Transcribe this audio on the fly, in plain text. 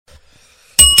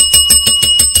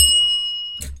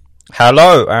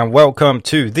Hello and welcome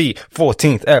to the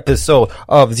 14th episode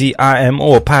of the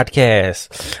IMO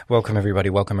podcast. Welcome everybody.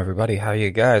 How are you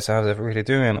guys? How's everybody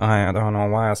doing? I don't know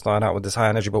why I started out with this high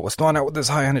energy, but we're starting out with this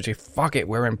high energy. Fuck it,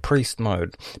 we're in priest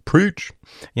mode. Preach.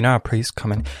 You know, a priest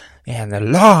coming, and the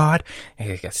Lord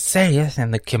saith,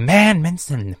 and the commandments,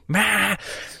 and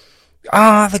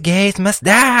all the gays must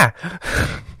die.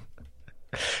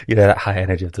 You know, that high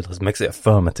energy just makes it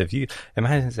affirmative. You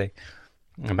imagine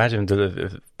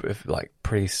if like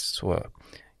priests were,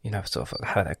 you know, sort of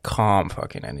had a calm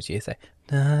fucking energy. It's like,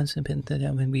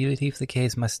 we believe the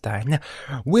gays must die. Now,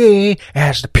 we,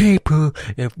 as the people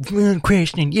of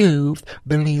Christian youth,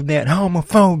 believe that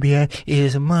homophobia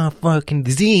is a motherfucking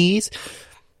disease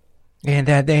and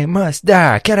that they must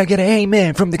die. Can I get an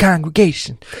amen from the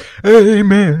congregation?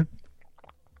 Amen.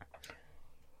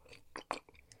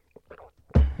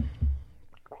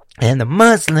 And the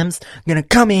Muslims gonna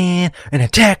come in and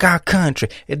attack our country.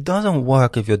 It doesn't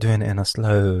work if you're doing it in a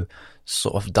slow,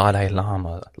 sort of Dalai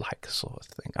Lama-like sort of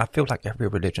thing. I feel like every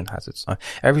religion has its own.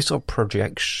 Every sort of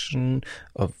projection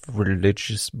of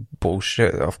religious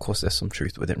bullshit, of course there's some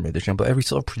truth within religion, but every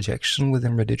sort of projection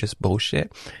within religious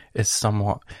bullshit is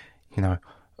somewhat, you know,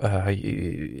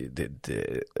 it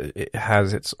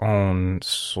has its own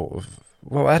sort of,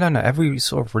 well, I don't know, every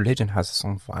sort of religion has its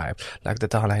own vibe. Like the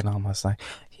Dalai Lama's like,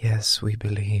 yes, we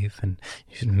believe, and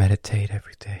you should meditate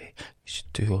every day. You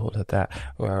should do all of that.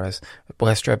 Whereas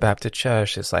Western Baptist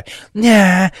Church is like,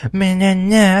 nah,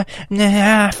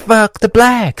 fuck the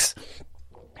blacks.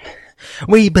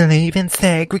 We believe in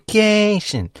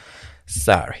segregation.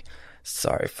 Sorry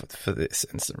for this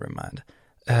instant reminder.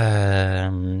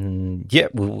 Yeah,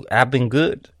 well, I've been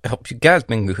good. I hope you guys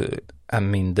been good. I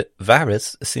mean, the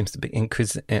virus seems to be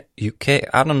increasing in UK.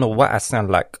 I don't know why I sound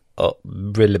like a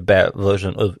really bad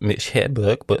version of Mitch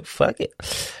Hedberg, but fuck it.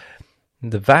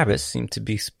 The virus seems to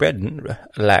be spreading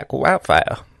like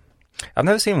wildfire. I've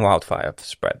never seen wildfire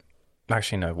spread.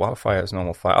 Actually, no, wildfire is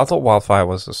normal fire. I thought wildfire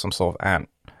was some sort of ant.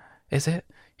 Is it?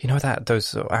 You know that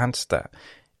those ants that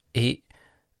eat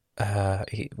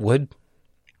wood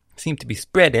seem to be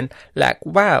spreading like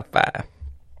wildfire.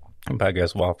 But I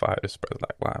guess wildfire is spread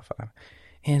like wildfire.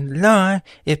 And Lord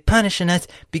is punishing us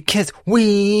because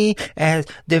we, as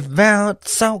devout,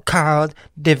 so-called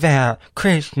devout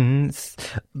Christians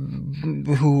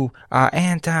who are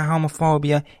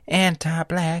anti-homophobia,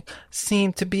 anti-black,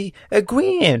 seem to be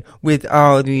agreeing with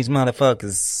all these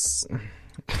motherfuckers.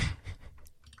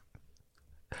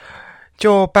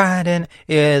 Joe Biden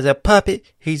is a puppet.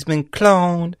 He's been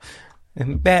cloned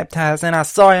and baptized, and I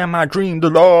saw in my dream, the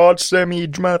Lord sent me a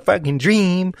motherfucking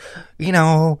dream, you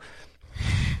know.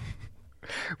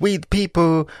 We, the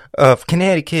people of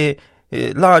Connecticut,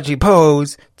 largely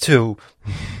opposed to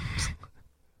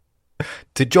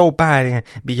Joe Biden,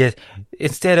 because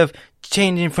instead of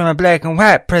changing from a black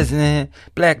president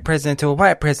to a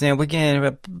white president, we're getting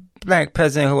a black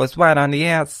president who was white on the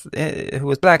outside, who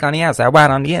was black on the outside,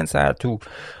 white on the inside, to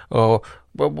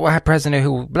white president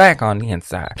who was black on the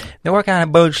inside. Now, what kind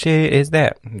of bullshit is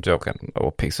that? I'm joking. Oh,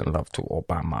 peace and love to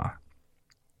Obama.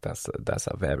 That's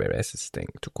a very racist thing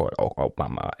to call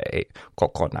Obama a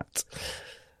coconut.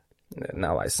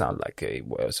 Now I sound like a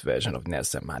worse version of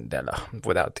Nelson Mandela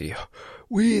without the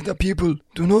 "we the people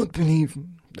do not believe."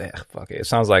 Fuck it. It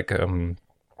sounds like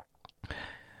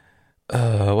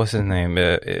what's his name?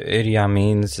 Idi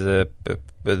Amin's the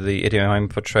Idi Amin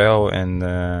portrayal in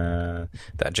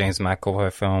that James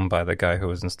McAvoy film by the guy who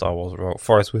was in Star Wars,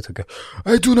 Forrest Whitaker.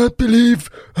 I do not believe.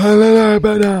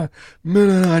 I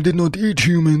did not eat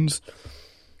humans.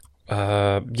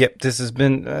 Yep. This has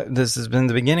been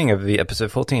the beginning of the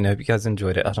episode 14. I hope you guys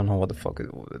enjoyed it. I don't know what the fuck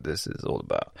this is all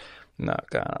about. Not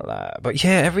gonna lie, but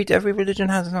yeah, every religion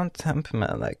has its own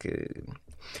temperament. Like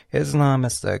Islam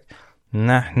is like,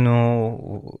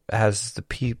 Nahnu, as the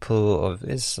people of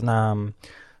Islam,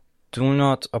 do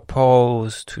not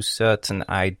oppose to certain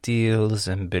ideals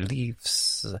and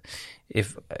beliefs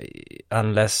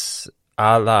unless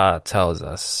Allah tells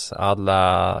us.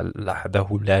 Allah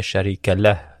lahdahu la sharika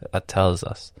lah tells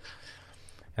us.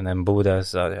 And then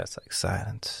Buddha's it's like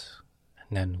silent.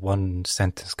 And then one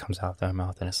sentence comes out of their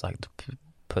mouth and it's like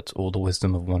puts all the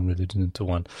wisdom of one religion into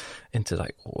one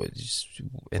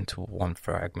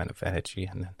fragment of energy,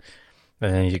 and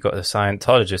then you got the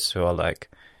Scientologists who are like,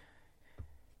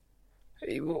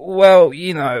 well,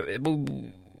 you know,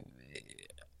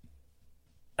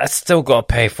 I still got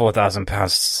to pay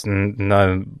 £4,000 to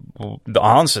know the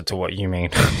answer to what you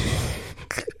mean.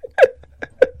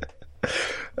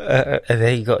 And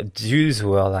then you got Jews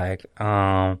who are like,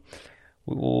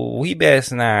 we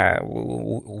best not,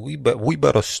 we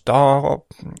better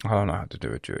stop. I don't know how to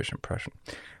do a Jewish impression.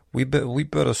 we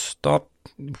better stop.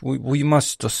 We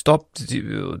must stop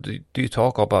to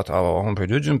talk about our own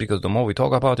religion, because the more we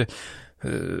talk about it,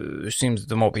 it seems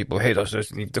the more people hate us.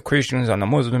 Let's leave the Christians and the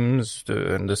Muslims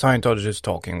and the Scientologists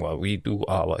talking while we do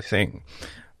our thing.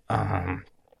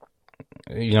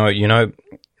 You know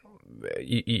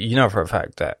for a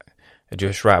fact that a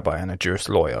Jewish rabbi and a Jewish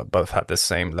lawyer both have the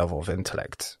same level of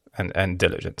intellect and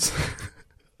diligence.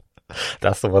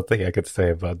 That's the one thing I could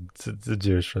say about the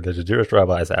Jewish religion. Jewish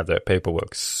rabbis have their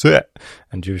paperwork set,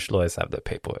 and Jewish lawyers have their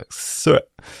paperwork set.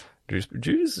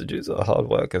 Jews are hard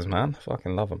workers, man. I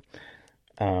fucking love them.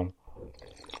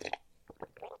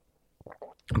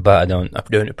 But I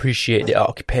don't appreciate the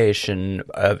occupation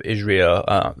of Israel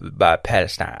by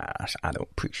Palestine. I don't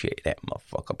appreciate that,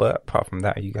 motherfucker. But apart from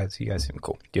that, you guys seem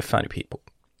cool. You're funny people.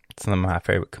 Some of my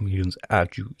favorite comedians are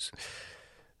Jews.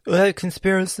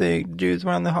 Conspiracy Jews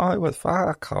around the Hollywood.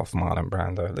 Fuck off, Marlon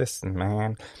Brando. Listen,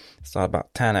 man, it's all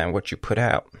about talent and what you put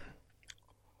out.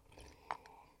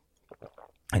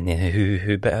 And then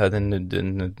who better than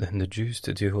the Jews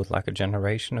to deal with like a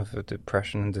generation of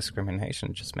depression and discrimination?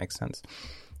 It just makes sense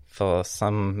for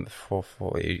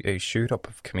a shoot up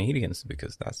of comedians,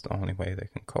 because that's the only way they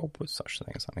can cope with such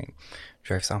things. I mean,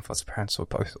 Jerry Seinfeld's parents were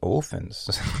both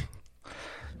orphans,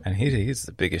 and he's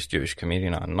the biggest Jewish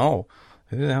comedian I know.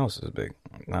 Who else is big?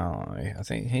 No, I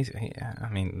think I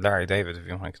mean, Larry David, if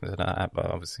you want to consider that, but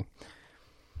obviously.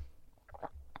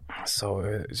 So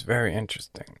it's very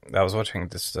interesting. I was watching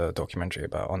this documentary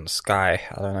about on Sky.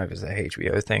 I don't know if it's a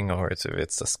HBO thing or if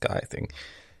it's a Sky thing,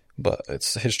 but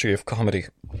it's the history of comedy.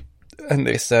 And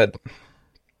they said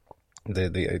the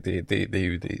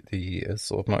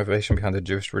sort of motivation behind the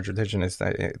Jewish religion is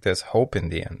that there's hope in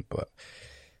the end, but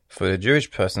for the Jewish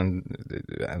person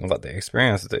and what they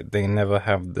experience, they never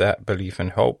have that belief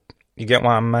and hope. You get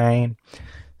what I mean?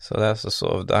 So that's the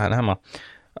sort of dilemma.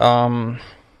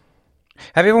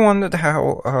 Have you ever wondered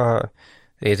how,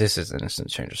 this is an instant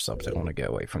change of subject, I want to get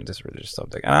away from this religious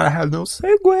subject, and I have no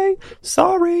segue,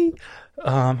 sorry.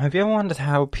 Have you ever wondered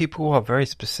how people who are very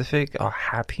specific are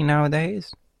happy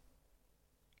nowadays?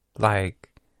 Like,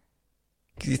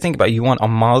 you think about it, you want a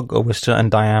mug of a certain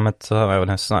diameter and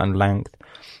a certain length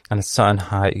and a certain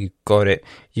height, you got it.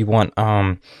 You want,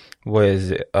 what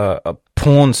is it, a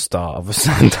porn star of a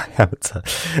certain diameter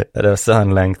at a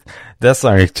certain length. That's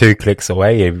only 2 clicks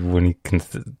away when you can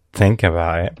think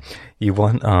about it. You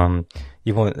want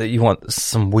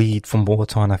some weed from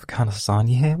water on Afghanistan.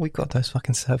 Yeah, we got those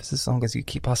fucking services. As long as you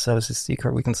keep our services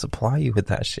secret, we can supply you with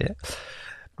that shit.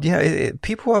 Yeah,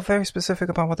 people are very specific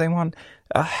about what they want.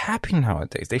 Are happy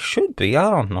nowadays. They should be.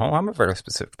 I don't know. I'm a very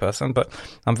specific person, but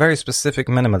I'm very specific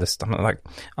minimalist. I'm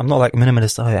not like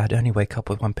minimalist. I only wake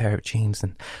up with one pair of jeans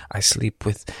and I sleep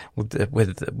with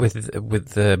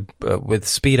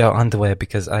Speedo underwear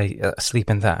because I sleep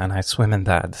in that and I swim in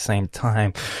that at the same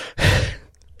time.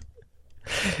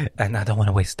 And I don't want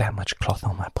to waste that much cloth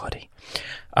on my body.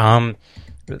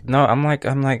 No, I'm like,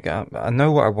 I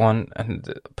know what I want, and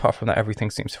apart from that, everything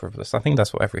seems frivolous. I think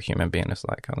that's what every human being is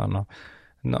like. I don't know.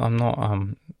 No,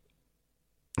 I'm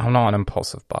not an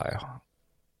impulsive buyer,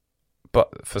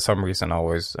 but for some reason, I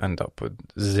always end up with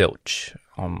zilch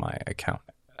on my account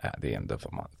at the end of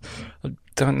a month. I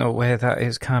don't know where that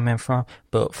is coming from,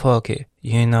 but fuck it.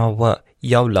 You know what?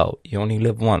 YOLO. You only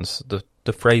live once.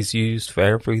 The phrase used for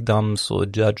every dumb sort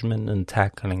of judgment and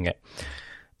tackling it.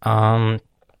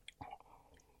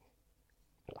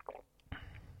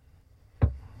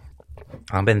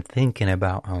 I've been thinking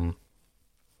about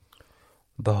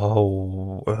the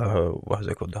whole what is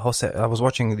it called? The whole set. I was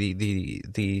watching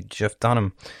the Jeff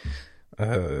Dunham.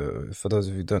 For those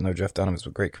of you who don't know, Jeff Dunham is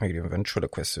a great comedian,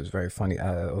 ventriloquist. It was very funny.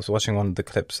 I was watching one of the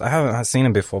clips. I haven't seen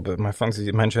him before, but my friends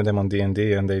mentioned him on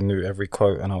D&D, and they knew every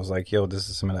quote. And I was like, "Yo, this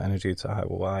is similar energy to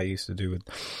what I used to do with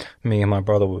me and my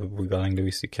brother regarding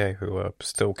Louis C.K., who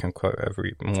still can quote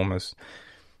almost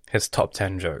his top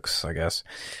 10 jokes, I guess."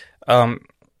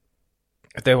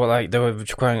 They were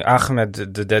quoting Ahmed,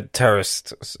 the dead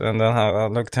terrorist, and then I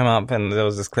looked him up, and there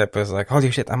was this clip. It was like,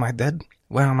 "Holy shit, am I dead?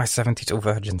 Where are my 72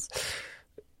 virgins?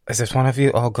 Is this one of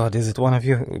you? Oh God, is it one of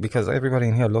you? Because everybody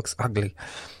in here looks ugly."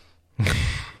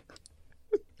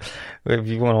 If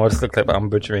you want to watch the clip, I'm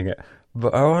butchering it.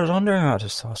 But I was wondering, I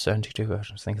just saw 72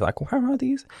 virgins. Things like, where are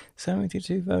these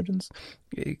 72 virgins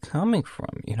coming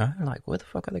from? You know, like, where the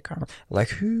fuck are they coming from? Like,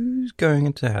 who's going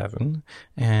into heaven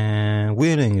and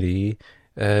willingly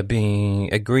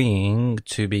agreeing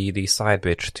to be the side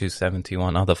bitch to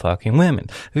 71 other fucking women?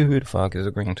 Who the fuck is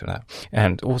agreeing to that?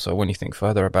 And also, when you think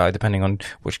further about it, depending on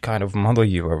which kind of mother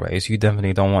you were raised, you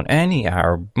definitely don't want any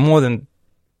Arab more than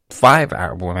 5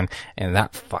 Arab women in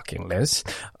that fucking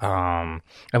list. And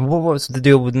what was the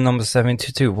deal with the number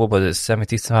 72? What was it?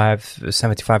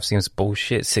 75 seems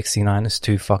bullshit. 69 is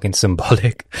too fucking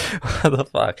symbolic. What the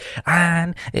fuck?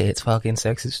 And it's fucking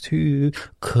sexist too,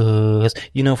 cause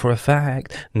you know for a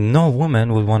fact no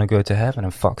woman would want to go to heaven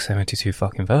and fuck 72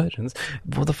 fucking virgins.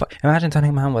 What the fuck? Imagine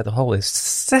turning a man where the hole is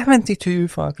 72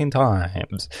 fucking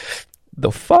times.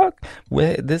 The fuck?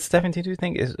 Where this 72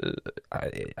 thing is, I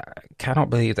cannot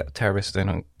believe that terrorists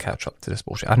didn't catch up to this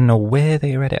bullshit. I don't know where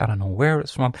they read it, I don't know where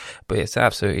it's from, but it's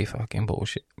absolutely fucking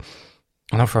bullshit.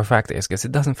 I know for a fact it is, because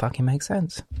it doesn't fucking make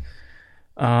sense.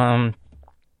 Like,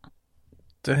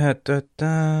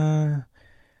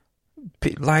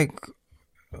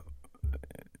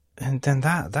 and then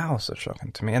that was so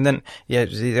shocking to me. And then, yeah,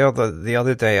 the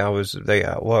other day I was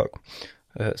at work.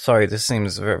 Sorry, this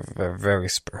seems very, very, very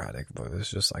sporadic, but it's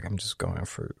just like I'm just going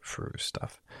through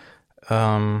stuff.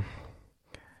 Yeah,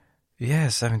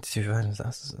 72 virgins.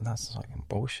 That's fucking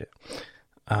bullshit.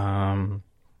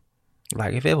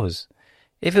 Like if it was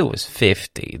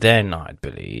 50, then I'd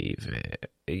believe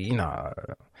it, you know.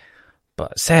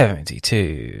 But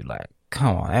 72, like,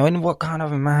 come on. I mean, what kind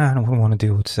of a man would want to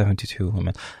deal with 72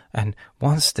 women? And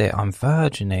once they're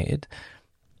unvirginated,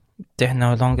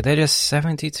 they're just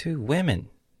 72 women.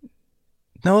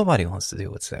 Nobody wants to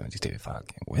deal with 72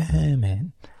 fucking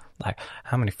women. Like,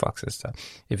 how many fucks is that?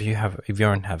 If you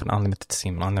don't have an unlimited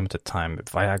semen, unlimited time,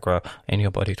 Viagra in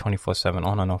your body 24/7,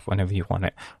 on and off whenever you want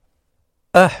it.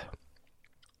 Where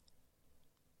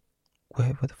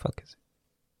the fuck is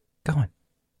it going?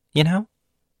 You know?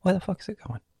 Where the fuck is it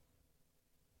going?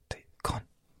 Gone.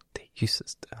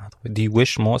 Do you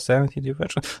wish more 72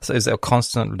 virgins? So is there a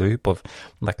constant loop of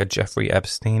like a Jeffrey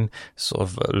Epstein sort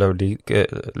of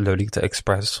Lolita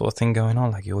Express sort of thing going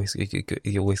on? Like you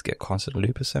always get constant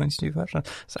loop of 72 virgins.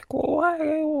 It's like,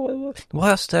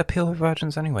 what's the appeal of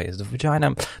virgins anyway? Is the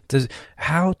vagina?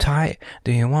 How tight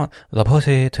do you want the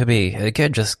pussy to be?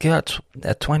 Just get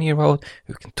a 20-year-old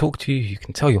who can talk to you, you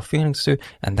can tell your feelings to,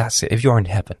 and that's it. If you're in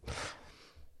heaven.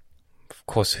 Of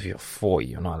course, if you're 40,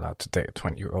 you're not allowed to date a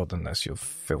 20-year-old unless you're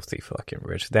filthy fucking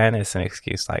rich. Then it's an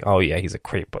excuse like, oh yeah, he's a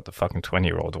creep, but the fucking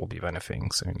 20-year-old will be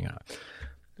benefiting soon, you know.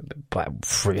 But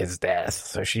free as death,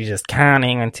 so she's just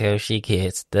counting until she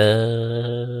gets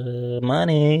the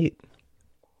money.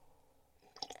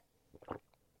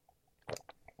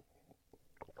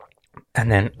 And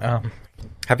then,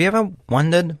 have you ever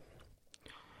wondered?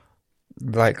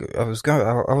 Like, I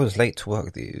was late to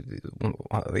work the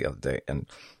other day, and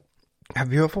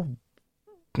have you ever?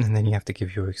 And then you have to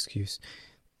give your excuse.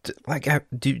 Like,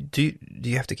 do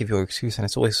you have to give your excuse? And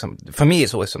it's always for me,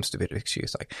 it's always some stupid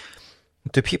excuse. Like,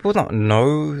 do people not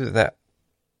know that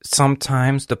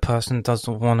sometimes the person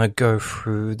doesn't want to go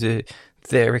through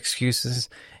their excuses?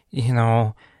 You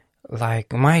know,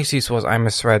 like my excuse was I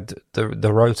misread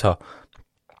the rota,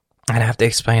 and I have to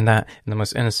explain that in the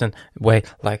most innocent way.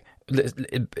 Like,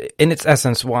 in its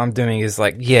essence, what I'm doing is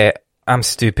like, yeah, I'm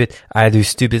stupid. I do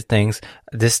stupid things.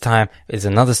 This time is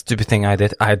another stupid thing I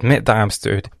did. I admit that I'm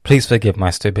stupid. Please forgive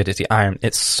my stupidity.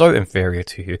 It's so inferior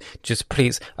to you. Just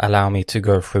please allow me to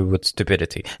go through with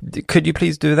stupidity. Could you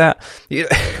please do that?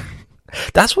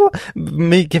 That's what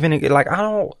me giving it, like, I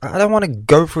don't want to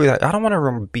go through that. I don't want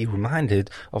to be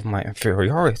reminded of my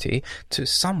inferiority to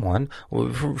someone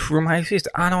through my excuse.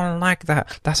 I don't like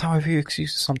that. That's how I view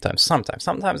excuses sometimes.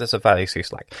 Sometimes it's a valid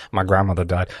excuse, like, my grandmother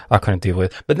died, I couldn't deal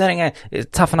with it. But then again,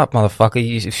 toughen up,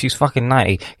 motherfucker. If she's fucking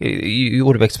 90, you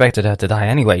would have expected her to die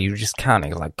anyway. You're just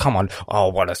counting, like, come on. Oh,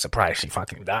 what a surprise, she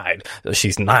fucking died.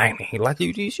 She's 90. Like,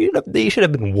 you should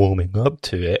have been warming up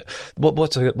to it.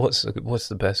 What's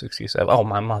the best excuse? Oh,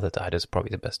 my mother died is probably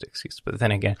the best excuse. But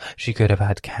then again, she could have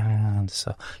had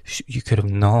cancer. You could have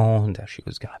known that she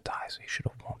was going to die, so you should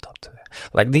have warmed up to it.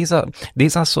 Like, these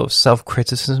are sort of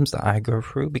self-criticisms that I go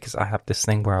through because I have this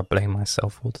thing where I blame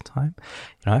myself all the time.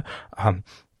 You know?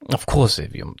 Of course,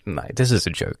 if you like, this is a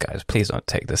joke, guys. Please don't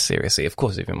take this seriously. Of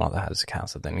course, if your mother has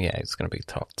cancer, then yeah, it's going to be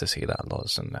tough to see that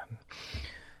loss. And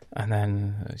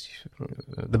then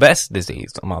the best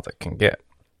disease a mother can get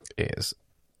is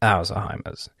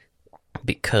Alzheimer's.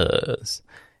 Because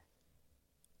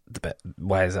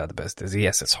why is that the best disease?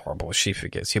 Yes, it's horrible. She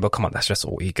forgets you, but come on, that's just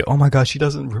all ego. Oh my god, she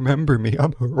doesn't remember me.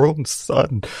 I'm her own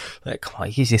son. Like, come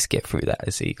on, you just get through that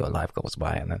as ego. Life goes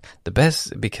by, and then the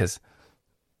best, because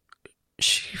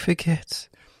she forgets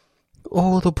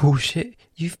all the bullshit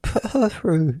you've put her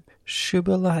through. She'll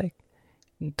be like,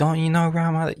 don't you know,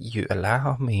 grandma, that you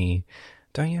allow me?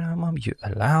 Don't you know, mum, you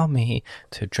allow me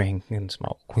to drink and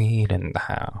smoke weed in the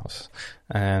house?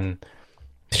 And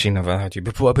she never allowed you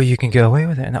before, but you can get away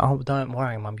with it. And oh, don't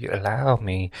worry, mum, you allow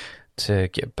me to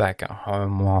get back at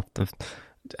home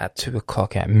at 2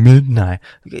 o'clock at midnight.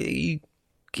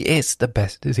 It's the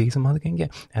best disease a mother can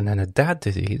get. And then a dad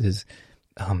disease is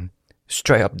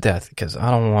straight up death, because I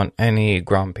don't want any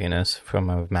grumpiness from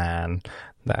a man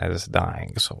that is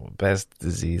dying. So best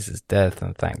disease is death,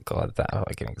 and thank God that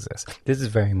I can exist. This is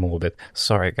very morbid.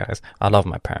 Sorry guys, I love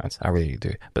my parents, I really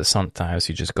do, but sometimes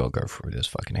you just gotta go through this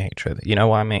fucking hatred. You know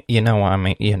what I mean?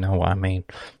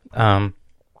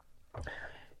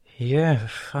 Yeah,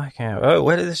 fucking. Oh,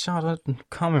 where did this shot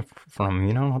coming from?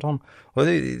 You know, I don't. Where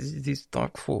did these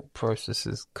dark thought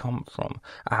processes come from?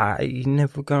 You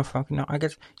never gonna fucking know. I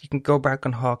guess you can go back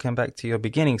and harken back to your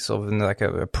beginning, sort of in like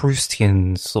a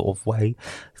Proustian sort of way.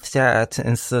 That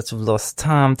in search of lost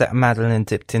time, that Madeline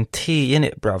dipped in tea in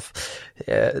it, bruv.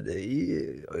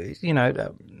 You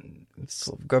know,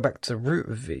 sort of go back to the root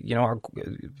of it. You know,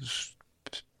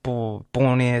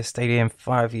 born here, stayed here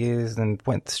 5 years, and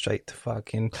went straight to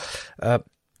fucking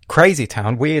crazy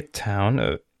town, weird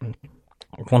town,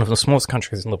 one of the smallest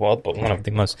countries in the world, but one of the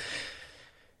most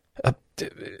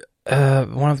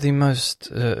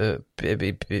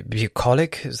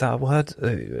bucolic, is that a word?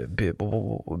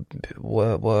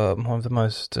 One of the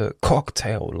most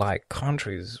cocktail-like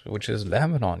countries, which is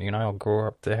Lebanon. You know, I grew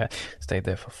up there, stayed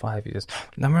there for 5 years.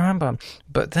 And I remember,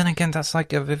 but then again, that's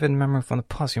like a vivid memory from the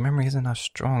past. Your memory isn't as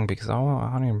strong, because I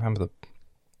don't even remember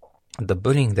the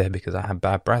bullying there, because I had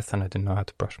bad breath and I didn't know how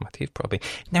to brush my teeth properly.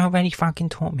 Nobody fucking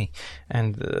taught me,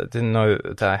 and didn't know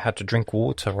that I had to drink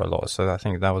water a lot. So I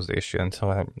think that was the issue,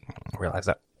 until I realized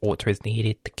that water is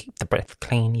needed to keep the breath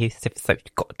clean. So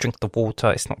you've got to drink the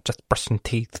water. It's not just brushing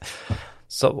teeth.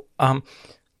 So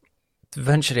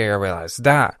eventually I realized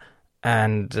that.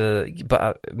 And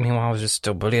but meanwhile I was just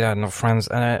still bullied. I had no friends,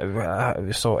 and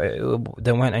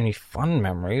there weren't any fun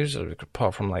memories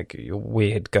apart from like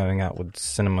weird going out with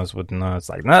cinemas with nerds.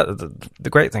 Like the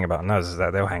great thing about nerds is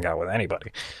that they'll hang out with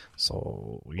anybody.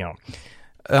 So you know,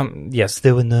 yes,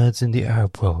 there were nerds in the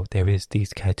Arab world. There is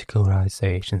these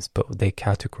categorizations, but they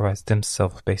categorize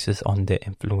themselves based on their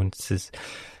influenced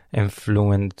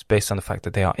based on the fact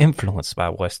that they are influenced by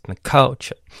Western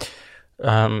culture.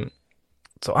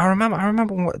 So I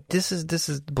remember what this is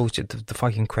bullshit. The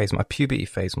fucking craze. My puberty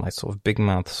phase, my sort of big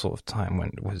mouth sort of time, when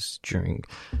it was during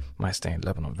my stay in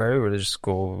Lebanon. Very religious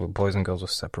school. Boys and girls were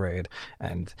separated,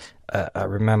 and I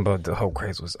remember the whole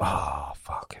craze was, oh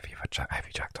fuck, have you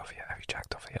jacked off yet?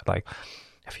 Like,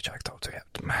 have you jacked off yet?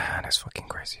 Man, it's fucking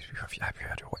crazy. Have you had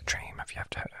your wet dream? Have you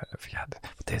had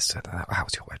this? How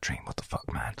was your wet dream? What the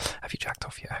fuck, man? Have you jacked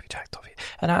off yet?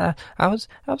 And I was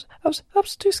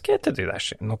too scared to do that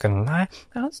shit. I'm not gonna lie,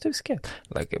 I was too scared.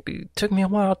 Like, it took me a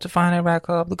while to finally rack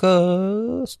up the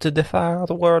guts to defy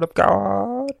the word of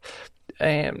God.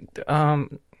 And I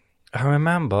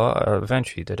remember I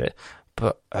eventually did it,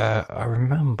 but I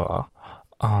remember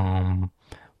one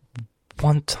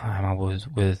time I was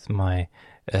with my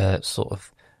sort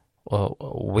of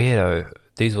weirdo.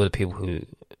 These were the people who,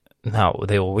 now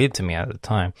they were weird to me at the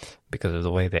time because of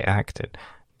the way they acted,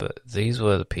 but these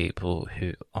were the people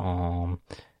who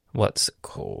what's it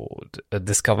called,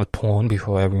 discovered porn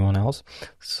before everyone else.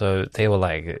 So they were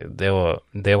like the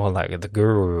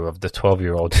guru of the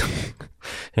 12-year-old.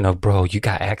 You know, bro, you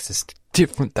got access to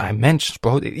different dimensions,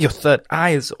 bro. Your third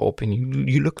eye is open.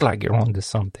 You look like you're onto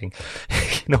something.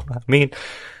 You know what I mean?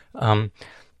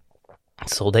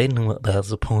 So they knew there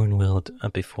was a porn world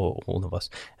before all of us.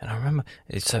 And I remember,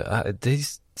 so I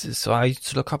used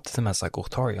to look up to them as like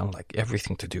authority on like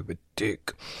everything to do with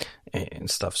dick and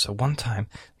stuff. So one time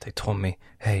they told me,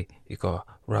 hey, you gotta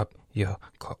rub your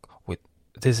cock with,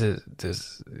 this is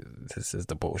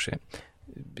the bullshit.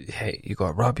 Hey, you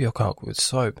gotta rub your cock with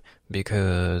soap,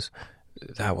 because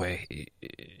that way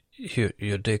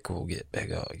your dick will get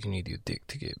bigger. You need your dick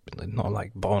to get, not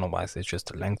like boner wise, it's just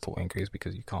the length will increase,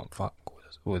 because you can't fuck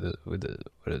with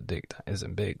a dick that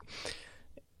isn't big,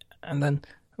 and then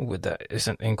with that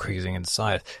isn't increasing in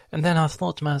size. And then I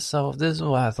thought to myself, this is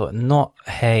what I thought, not,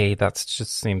 hey, that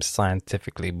just seems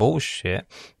scientifically bullshit,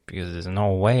 because there's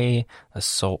no way a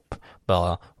soap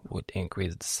bar would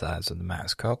increase the size of the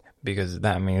man's cock, because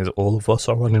that means all of us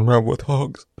are running around with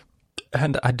hogs.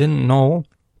 And I didn't know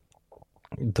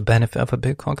the benefit of a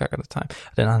big cock at the time.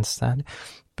 I didn't understand it.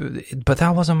 But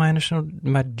that wasn't my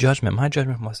judgment. My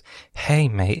judgment was, hey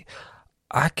mate,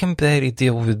 I can barely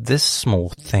deal with this small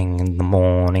thing in the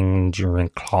morning during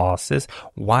classes.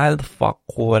 Why the fuck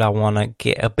would I want to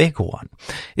get a big one?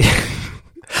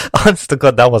 Honest to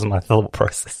God, that was my thought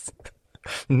process.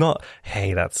 Not,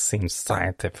 hey, that seems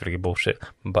scientifically bullshit,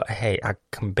 but hey, I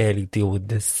can barely deal with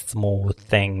this small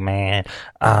thing, man.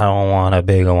 I don't want a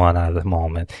bigger one at the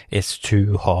moment. It's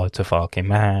too hard to fucking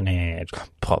manage.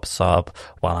 Pops up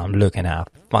while I'm looking at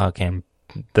fucking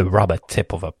the rubber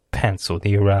tip of a pencil. Do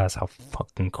you realize how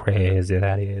fucking crazy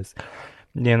that is?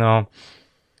 You know,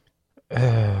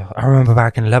 I remember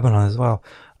back in Lebanon as well.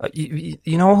 You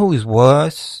know who's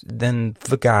worse than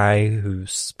the guy who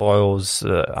spoils,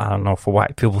 I don't know, for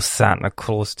white people, Santa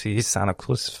Claus to you? Santa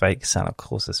Claus is fake, Santa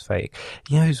Claus is fake.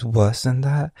 You know who's worse than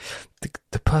that?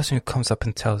 The person who comes up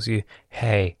and tells you,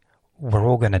 hey, we're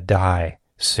all gonna die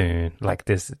soon. Like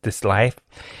this life,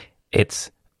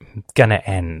 it's gonna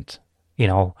end. You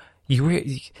know,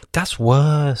 that's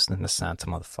worse than the Santa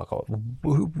motherfucker.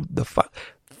 Who the fuck?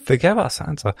 Forget about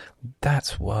Santa.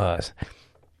 That's worse.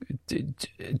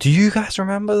 Do you guys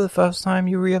remember the first time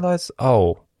you realized,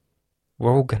 oh,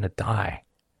 we're all gonna die?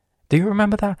 Do you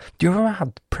remember that? Do you remember how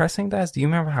depressing that is? Do you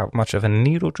remember how much of a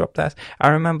needle drop that is? I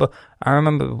remember I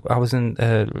was in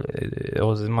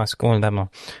my school in Lebanon,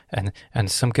 and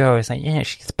some girl is like, yeah,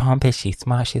 she's pompous, she's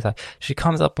smart. She's like, she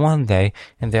comes up one day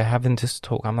and they're having this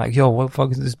talk. I'm like, yo, what the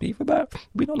fuck is this beef about?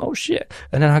 We don't know shit.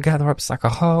 And then I gather up, it's like a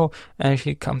hoe, and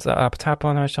she comes up, tap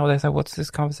on her shoulder. I say, what's this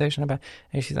conversation about?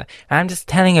 And she's like, I'm just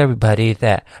telling everybody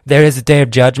that there is a day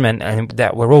of judgment and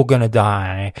that we're all gonna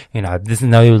die. You know, there's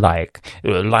no like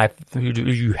life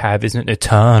you have isn't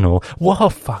eternal. What a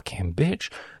fucking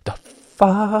bitch. The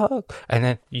fuck? And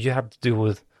then you have to deal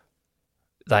with,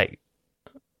 like,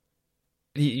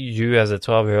 you as a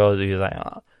 12-year-old, you're like,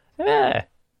 oh, yeah,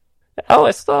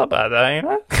 it's not about that, you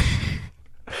know?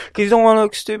 Because you don't want to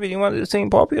look stupid, you want to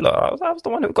seem popular. I was the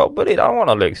one who got bullied. I don't want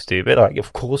to look stupid. Like,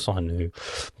 of course I knew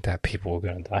that people were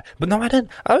going to die. But no, I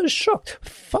didn't. I was shocked.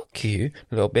 Fuck you,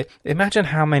 a little bit. Imagine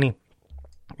how many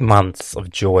months of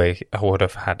joy I would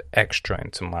have had extra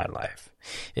into my life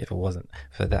if it wasn't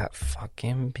for that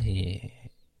fucking bitch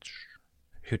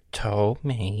who told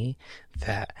me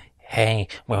that, hey,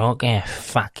 we're all gonna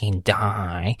fucking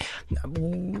die.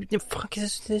 The fuck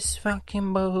is this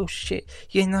fucking bullshit?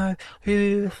 You know,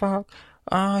 who the fuck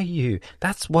are you?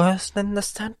 That's worse than the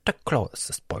Santa Claus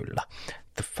spoiler.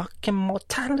 The fucking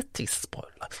mortality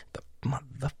spoiler. The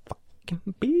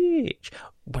motherfucking bitch.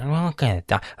 We're all gonna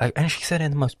die. Like, and she said it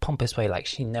in the most pompous way, like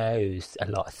she knows a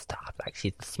lot of stuff, like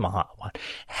she's the smart one.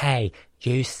 Hey,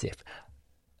 Yusuf,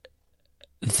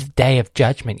 the day of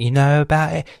judgment, you know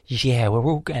about it? Yeah, we're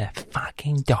all gonna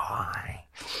fucking die.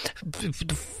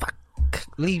 Fuck,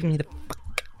 leave me the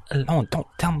fuck alone. Don't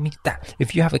tell me that.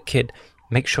 If you have a kid,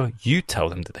 make sure you tell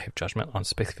them the day of judgment on a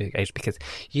specific age, because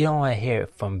you don't want to hear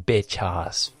it from bitch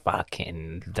ass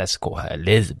fucking, let's call her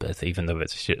Elizabeth, even though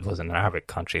it was in an Arabic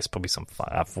country. It's probably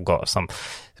I forgot some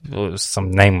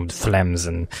name with phlegms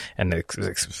and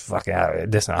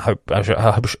fucking, listen,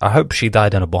 I hope she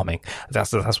died in a bombing.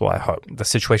 That's what I hope. The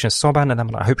situation is so bad in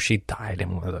them, I hope she died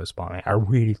in one of those bombings. I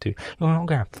really do. You're not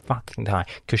gonna fucking die,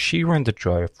 because she ruined the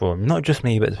joy for not just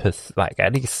me, but for like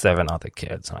at least 7 other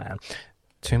kids, man.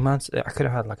 2 months, I could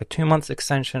have had like a 2 months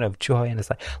extension of joy, and it's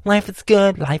like, life is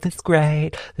good, life is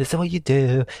great, this is what you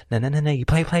do, no, you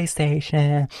play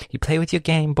PlayStation, you play with your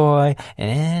Game Boy,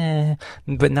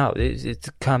 but no, it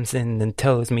comes in and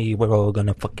tells me we're all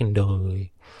gonna fucking die,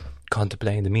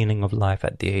 contemplating the meaning of life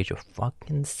at the age of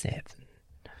fucking 7.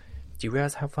 Do you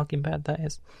realize how fucking bad that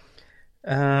is?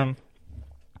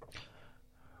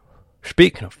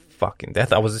 Speaking of fucking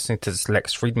death, I was listening to this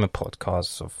Lex Friedman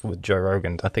podcast with Joe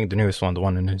Rogan. I think the newest one, the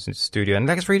one in his studio. And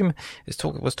Lex Friedman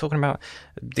was talking about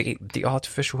the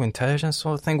artificial intelligence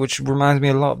sort of thing, which reminds me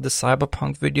a lot of the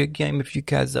Cyberpunk video game. If you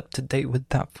guys are up to date with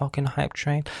that fucking hype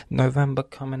train, November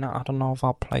coming out. I don't know if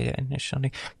I'll play it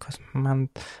initially, because, man,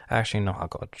 actually, no, I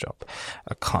got a job.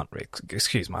 I can't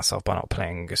excuse myself by not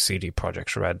playing a CD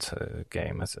Projekt Red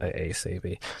game as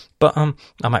ACB. But I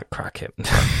might crack it.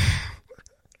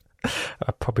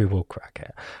 I probably will crack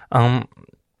it.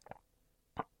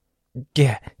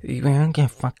 Yeah, we're gonna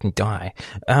fucking die.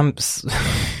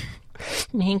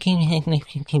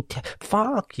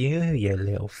 Fuck you, you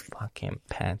little fucking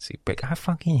pansy prick. I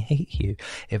fucking hate you.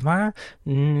 If I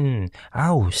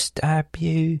will stab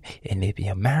you, and if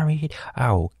you're married,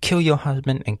 I will kill your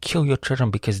husband and kill your children,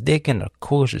 because they're gonna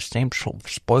cause the same sort of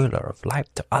spoiler of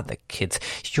life to other kids.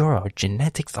 Your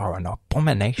genetics are an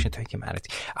abomination to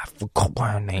humanity. I forgot what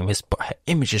her name is, but her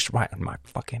image is right in my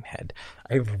fucking head.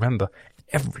 I remember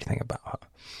everything about her.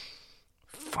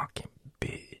 Fucking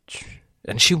bitch.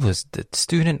 And she was the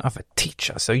student of a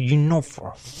teacher, so you know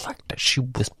for a fact that she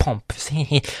was pompous.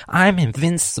 I'm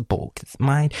invincible, because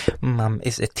my mum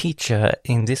is a teacher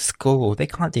in this school. They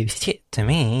can't do shit to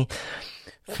me.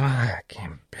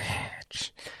 Fucking bitch.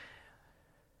 rich.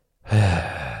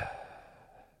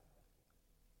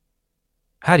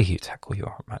 How do you tackle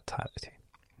your mortality?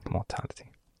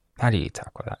 How do you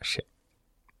tackle that shit?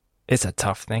 It's a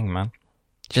tough thing, man.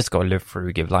 Just gotta live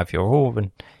through, give life your all,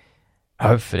 and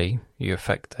hopefully you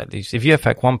affect, at least if you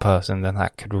affect one person, then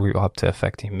that could root up to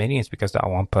affecting millions, because that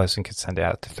one person could send it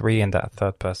out to 3, and that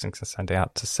third person can send it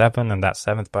out to 7, and that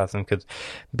 7th person could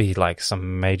be like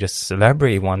some major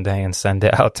celebrity one day and send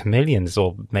it out to millions,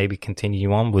 or maybe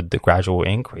continue on with the gradual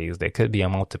increase. There could be a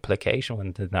multiplication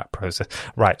within that process.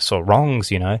 Rights or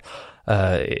wrongs, you know.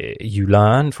 You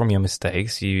learn from your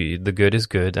mistakes. The good is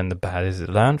good and the bad is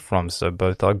learned from, so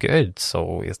both are good.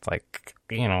 So it's like,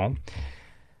 you know,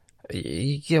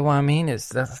 you get what I mean?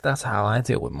 That's how I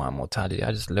deal with my mortality.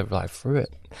 I just live life through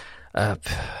it.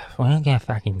 We're not gonna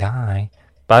fucking die.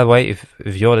 By the way, if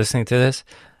you're listening to this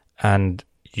and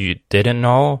you didn't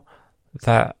know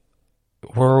that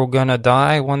we're all gonna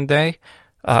die one day,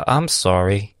 I'm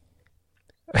sorry.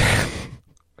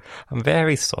 I'm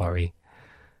very sorry.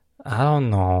 I don't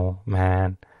know,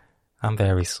 man. I'm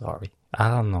very sorry. I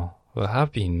don't know. Well, I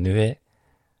hope you knew it.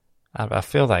 I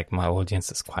feel like my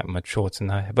audience is quite mature to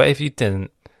know. But if you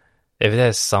didn't, if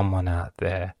there's someone out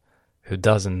there who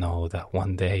doesn't know that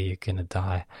one day you're gonna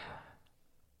die,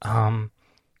 I'm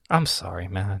sorry,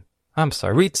 man. I'm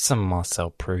sorry. Read some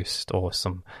Marcel Proust or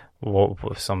some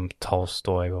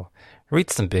Tolstoy, or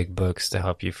read some big books to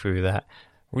help you through that.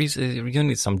 You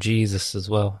need some Jesus as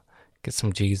well. Get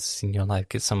some Jesus in your life.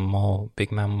 Get some more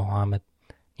Big Man Muhammad.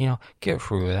 You know, get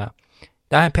through that.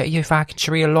 Don't put your fucking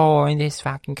Sharia law in this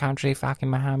fucking country, fucking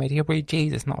Muhammad. He'll read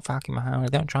Jesus, not fucking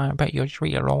Muhammad. Don't try and put your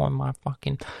Sharia law in my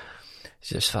fucking...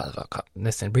 Just fuck up.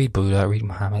 Listen, read Buddha, read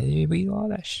Muhammad, read all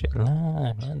that shit.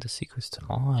 Learn the secrets to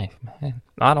life, man.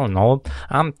 I don't know.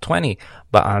 I'm 20,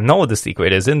 but I know the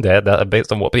secret is in there, that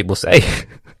based on what people say.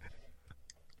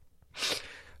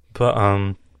 But,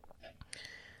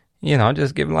 you know,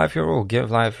 just give life your all. Give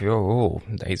life your all.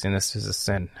 Laziness is a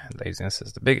sin. Laziness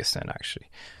is the biggest sin, actually.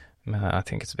 I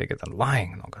think it's bigger than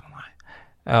lying, not gonna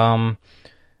lie.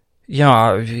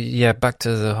 Yeah, back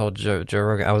to the whole Joe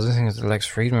Rogan. I was listening to the Lex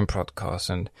Friedman podcast,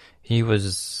 and he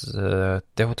was,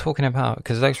 they were talking about,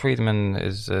 because Lex Friedman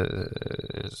is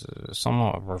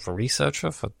somewhat of a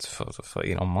researcher for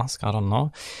Elon Musk, I don't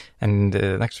know. And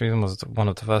Lex Friedman was one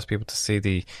of the first people to see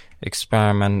the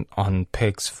experiment on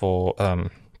pigs for,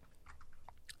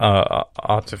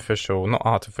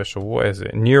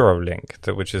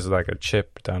 Neuralink, which is like a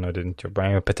chip downloaded into your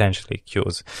brain, potentially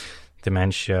cures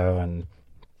dementia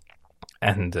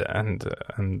and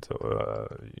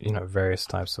you know, various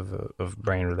types of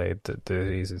brain related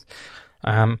diseases.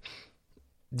 You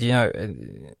know,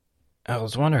 I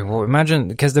was wondering, well, imagine,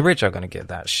 because the rich are going to get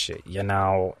that shit, you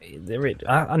know, the rich,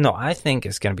 I think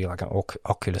it's going to be like an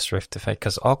Oculus Rift effect,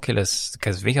 because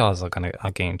VRs are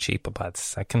getting cheaper by the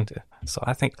second, so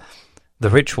I think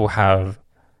the rich will have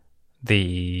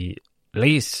the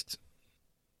least,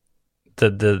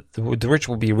 the rich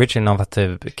will be rich enough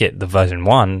to get the version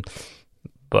 1,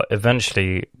 but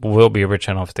eventually will be rich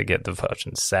enough to get the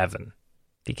version 7.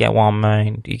 Do you get what I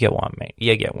mean? You get what I mean.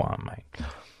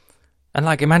 And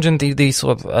like, imagine these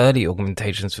sort of early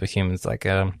augmentations for humans, like,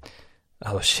 imagine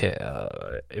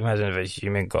if a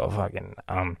human got a fucking,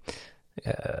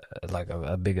 like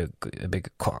a bigger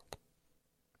cock.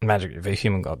 Imagine if a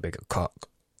human got a bigger cock,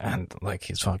 and like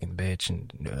his fucking bitch,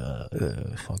 and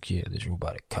fuck yeah, this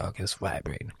robotic cock is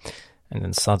vibrating. And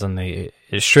then suddenly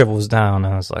it shrivels down,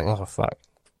 and it's like, oh fuck.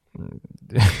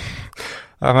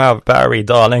 I'm out of battery,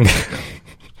 darling.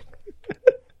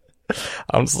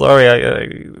 I'm sorry,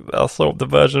 I thought the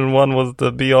version 1 was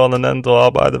the be all and end all.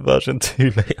 I'll buy the version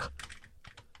 2 later.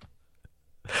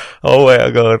 Oh wait,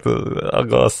 I got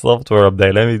a software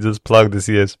update. Let me just plug this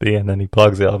USB, and then he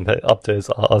plugs it up to his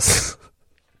ass.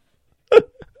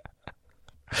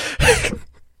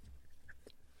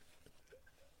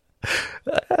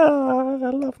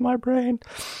 I love my brain.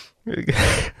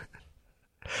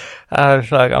 I'm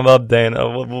updating.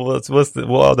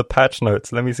 What are the patch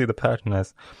notes? Let me see the patch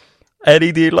notes.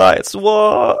 LED lights,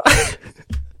 what?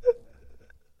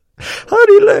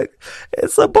 Honey, look,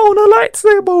 it's a boner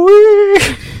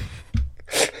lightsaber.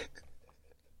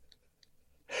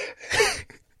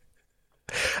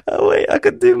 Oh wait, I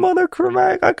can do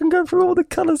monochromatic. I can go through all the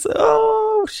colors.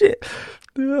 Oh shit,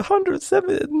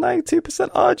 192%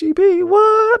 RGB.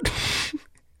 What?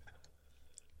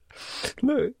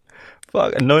 Look,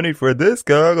 fuck, no need for a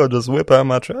disco. I gotta just whip out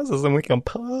my trousers and we can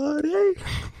party.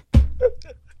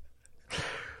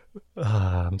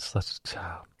 I'm such a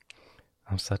child.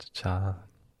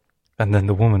 And then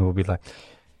the woman will be like,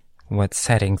 What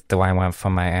settings do I want for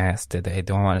my ass today?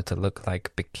 Do I want it to look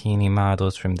like bikini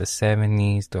models from the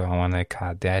 70s? Do I want a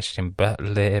Kardashian butt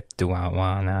lip? Do I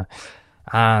want to...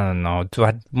 I don't know. Do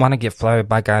I want to get flirted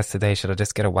by guys today? Should I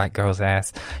just get a white girl's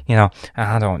ass? You know,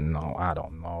 I don't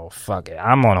know. Fuck it.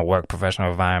 I'm on a work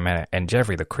professional environment, and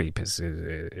Jeffrey the creep is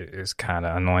kind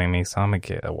of annoying me, so I'm going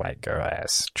to get a white girl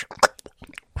ass.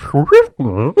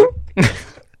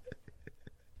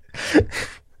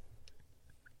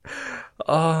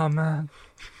 Oh, man.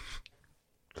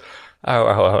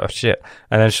 Oh, shit.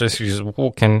 And then she's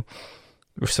walking.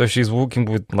 So she's walking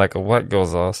with, like, a white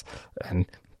girl's ass and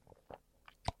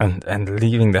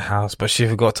leaving the house, but she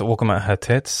forgot to walk about her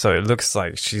tits, so it looks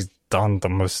like she's done the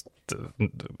most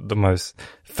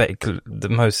fake, the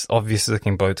most obvious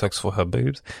looking Botox for her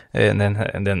boobs, and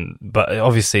then, but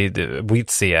obviously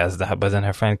we'd see it as that. But then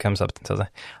her friend comes up and tells her,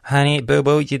 "Honey, boo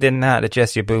boo, you did not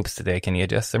adjust your boobs today. Can you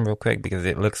adjust them real quick? Because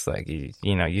it looks like you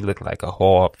look like a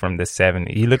whore from the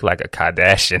 70s. You look like a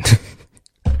Kardashian."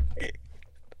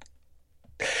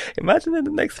 Imagine in the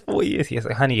next 4 years, he's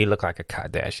like, "Honey, you look like a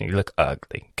Kardashian. You look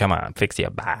ugly. Come on, fix your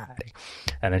body."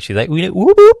 And then she's like, "Whoop,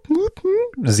 whoop, whoop,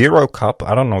 whoop." 0 cup.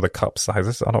 I don't know the cup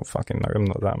sizes. I don't fucking know. I'm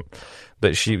not that.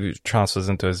 But she transfers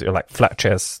into a 0, like flat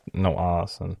chest, no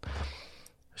ass, and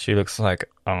she looks like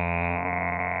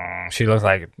your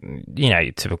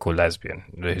typical lesbian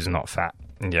who's not fat.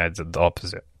 Yeah, it's the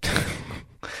opposite.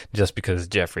 Just because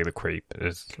Jeffrey the creep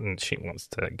she wants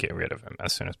to get rid of him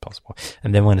as soon as possible.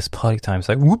 And then when it's party time, it's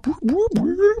like, whoop, whoop, whoop,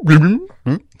 whoop,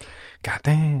 whoop.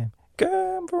 Goddamn.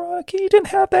 God, Veronica, you didn't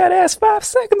have that ass 5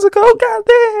 seconds ago.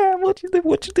 Goddamn. What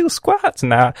you do squats?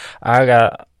 Now I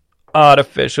got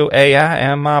artificial AI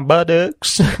and my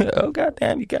buttocks. Oh,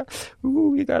 goddamn, you got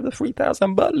the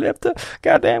 3,000 butt lifter.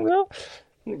 Goddamn, girl.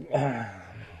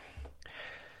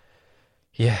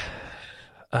 Yeah.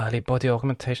 Early body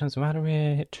augmentations matter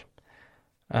rich.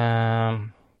 What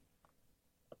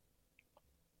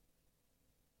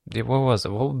was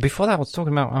it? Well, before that I was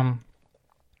talking about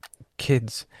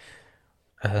kids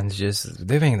and just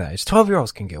living that age.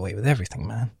 12-year-olds can get away with everything,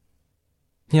 man.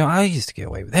 You know, I used to get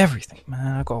away with everything,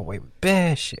 man. I got away with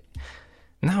bare shit.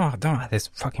 Now I don't have this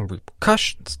fucking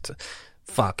repercussions to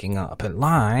fucking up in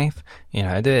life. You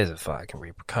know, there's a fucking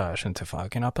repercussion to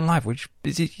fucking up in life, which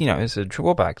is, you know, is a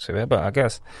drawback to it, but I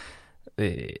guess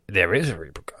there is a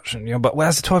repercussion, you know. But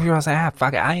as a 12-year-old, I say,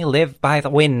 fuck it, I live by the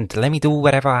wind. Let me do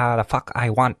whatever the fuck I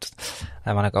want.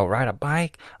 I want to go ride a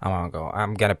bike.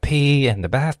 I'm gonna pee in the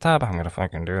bathtub. I'm gonna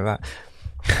fucking do that.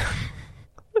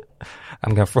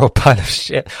 I'm gonna throw a pile of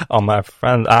shit on my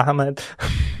friend Ahmed.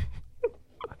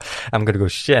 I'm gonna go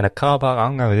shit in a car park.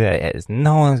 I'm gonna do it.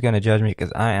 No one's gonna judge me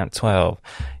because I am 12.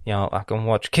 You know, I can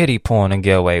watch kiddie porn and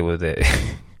get away with it.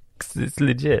 It's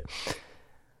legit.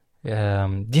 Yeah,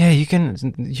 you can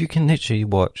literally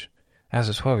watch, as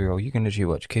a 12-year-old, you can literally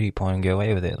watch kiddie porn and get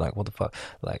away with it. Like, what the fuck?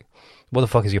 Like, what the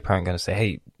fuck is your parent gonna say?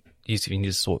 Hey, you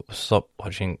need to stop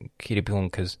watching kiddie porn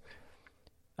because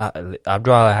I'd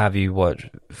rather have you watch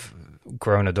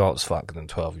grown adults fuck than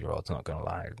 12-year-olds. Not gonna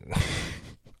lie.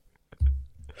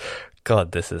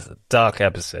 God, this is a dark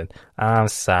episode. I'm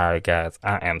sorry, guys.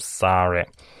 I am sorry.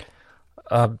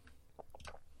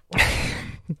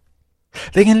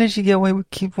 They can literally get away with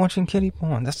keep watching kiddie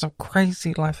porn. That's a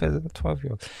crazy life as a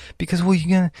 12-year-old. Because what are you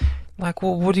gonna, like,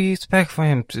 what do you expect for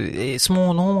him to? It's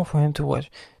more normal for him to watch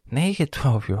naked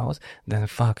 12-year-olds than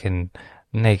fucking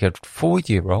naked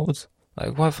 40-year-olds.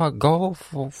 Like, what fuck goal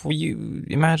for you?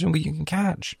 Imagine what you can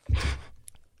catch.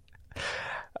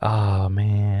 Oh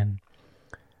man.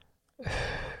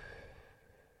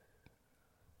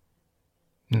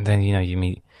 And then, you know,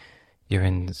 you're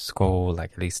in school,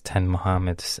 like at least 10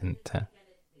 Muhammads and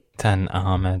 10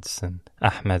 Ahmeds and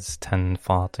Ahmeds, 10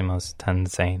 Fatimas, 10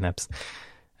 Zainabs.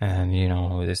 And, you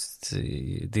know,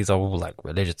 these are all like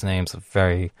religious names of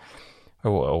very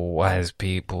wise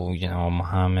people, you know,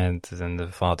 Muhammad and the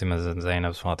Fatimas and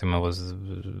Zainabs. Fatima was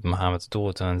Muhammad's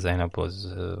daughter and Zainab was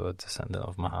a descendant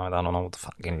of Muhammad. I don't know what the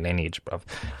fucking lineage, bruv.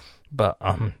 But,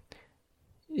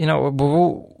 you know,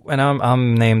 and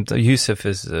I'm named Yusuf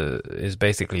is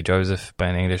basically Joseph by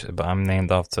in English, but I'm named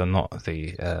after not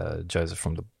the Joseph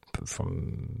from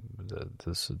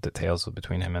the tales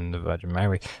between him and the Virgin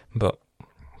Mary, but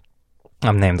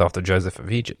I'm named after Joseph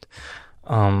of Egypt.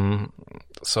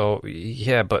 So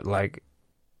yeah, but like,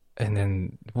 and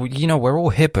then, you know, we're all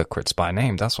hypocrites by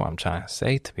name. That's what I'm trying to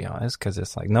say, to be honest, because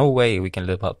it's like no way we can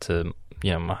live up to,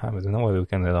 you know, Muhammad. No way we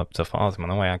can live up to Fatima.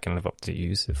 No way I can live up to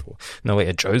Yusuf. Or no way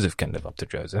a Joseph can live up to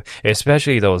Joseph.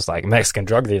 Especially those like Mexican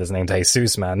drug dealers named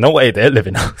Jesus, man. No way they're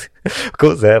living up. Of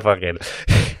course they're fucking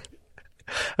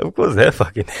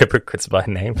hypocrites by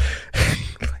name.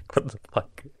 Like, what the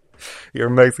fuck? You're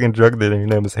a Mexican drug dealer. Your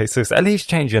name is Jesus. At least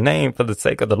change your name for the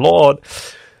sake of the Lord.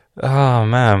 Oh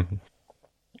man.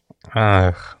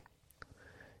 But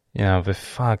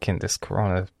fucking this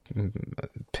corona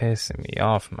pissing me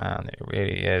off, man. It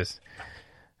really is.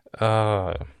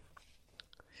 I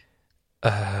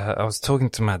was talking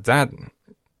to my dad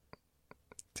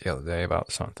the other day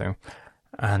about something,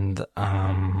 and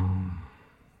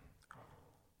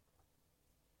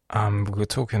we were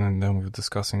talking, and then we were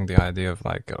discussing the idea of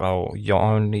like, oh, you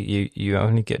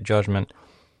only get judgment.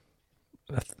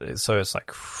 So it's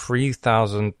like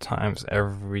 3,000 times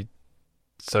every.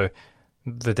 So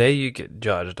the day you get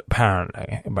judged,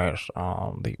 apparently, based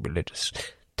on the religious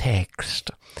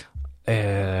text,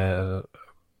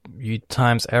 you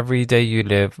times every day you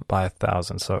live by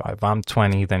 1,000. So if I'm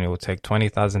 20, then it will take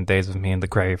 20,000 days of me in the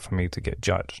grave for me to get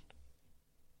judged.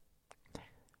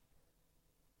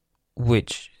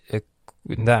 Which,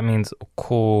 that means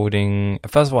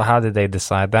first of all, how did they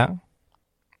decide that?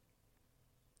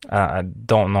 I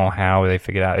don't know how they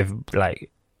figured out. If,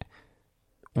 like,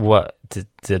 what,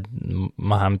 did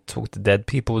Muhammad talk to dead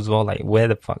people as well? Like, where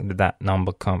the fuck did that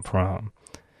number come from?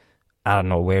 I don't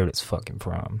know where it's fucking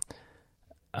from.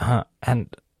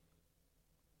 And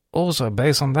also,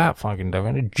 based on that fucking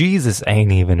definition, Jesus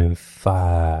ain't even in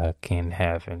fucking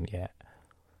heaven yet.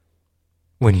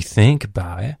 When you think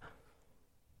about it,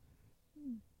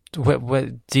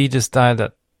 what Jesus died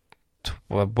at?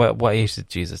 What age did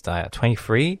Jesus die at?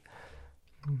 23?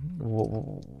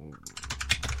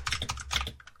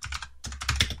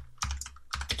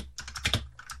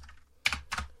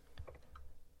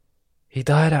 He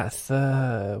died at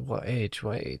what age?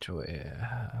 How old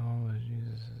was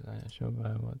Jesus? Sure by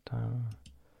what time?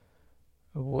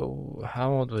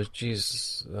 How old was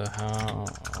Jesus? How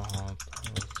old was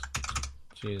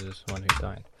Jesus when he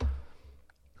died?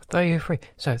 33.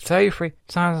 So 33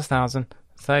 times 1,000.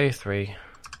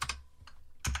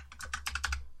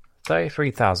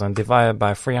 33,000 divided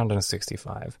by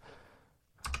 365.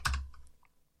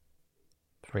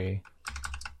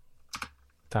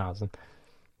 3,000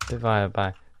 divided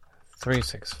by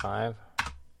 365.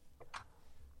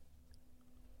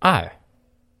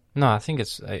 No, I think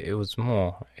it was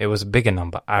more. It was a bigger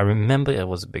number. I remember it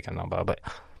was a bigger number, but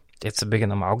it's a bigger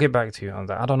number. I'll get back to you on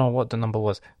that. I don't know what the number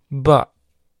was, but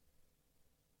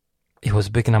it was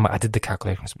a bigger number. I did the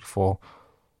calculations before,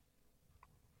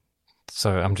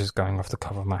 so I'm just going off the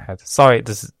top of my head. Sorry,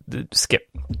 skip.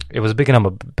 It was a bigger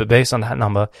number, but based on that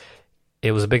number,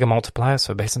 it was a bigger multiplier.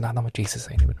 So based on that number, Jesus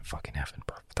ain't even in fucking heaven,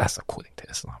 bro. That's according to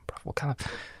Islam, bro. What kind of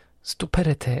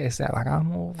stupidity is that? Like,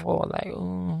 I'm all for, like,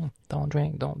 don't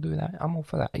drink, don't do that. I'm all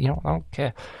for that. I don't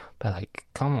care. But, like,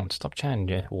 come on, stop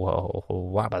chanting. Whoa,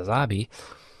 wabazabi.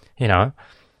 Well,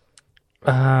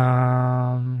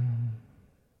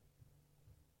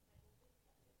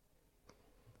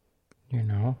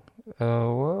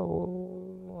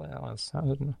 it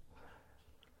sounded.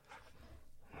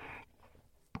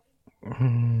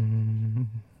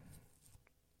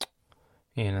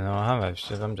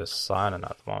 I'm just signing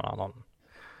at the moment. I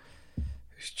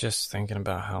was just thinking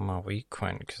about how my week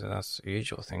went, because that's the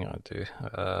usual thing I do.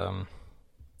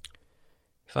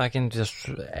 If I can just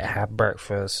have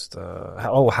breakfast,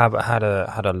 had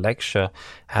a lecture,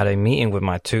 had a meeting with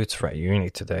my tutor at uni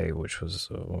today, which was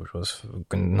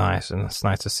nice, and it's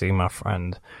nice to see my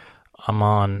friend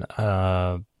Aman.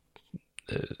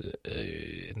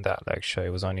 In that lecture,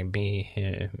 it was only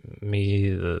my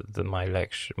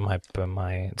lecture,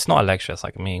 it's not a lecture, it's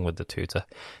like a meeting with the tutor,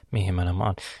 me, him, and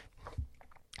Aman.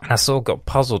 And I sort of got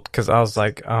puzzled, because I was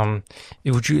like,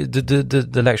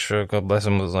 the lecturer, God bless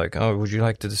him, was like, oh, would you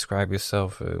like to describe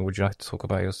yourself? Would you like to talk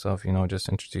about yourself? Just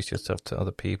introduce yourself to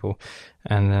other people.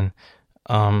 And then,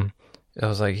 I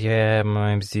was like, yeah, my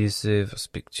name's Yusuf, I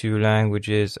speak 2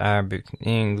 languages, Arabic and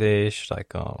English.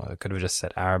 Like, I could have just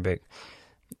said Arabic.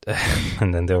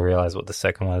 And then they'll realize what the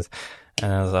second was.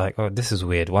 And I was like, oh, this is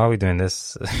weird. Why are we doing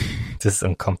this? This is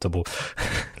uncomfortable.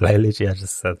 Like, literally, I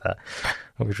just said that,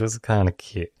 which was kind of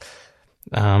cute.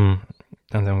 And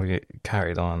then we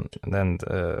carried on. And then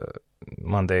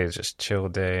Monday is just chill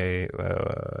day.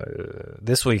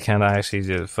 This weekend, I actually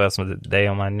did the first day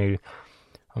on my new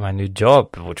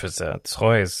job, which was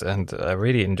toys, and I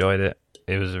really enjoyed it.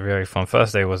 It was very fun.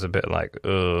 First day was a bit like,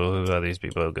 oh, who are these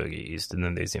people? I'll go get used. And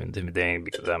then they seemed intimidating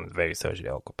because I'm a very socially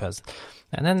awkward person.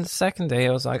 And then the second day,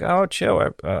 I was like, oh,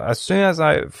 chill. As soon as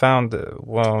I found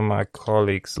one of my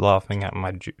colleagues laughing at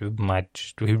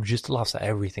who just laughs at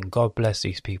everything. God bless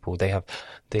these people. They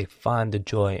find the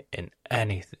joy in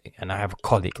anything. And I have a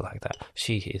colleague like that.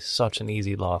 She is such an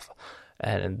easy laugher.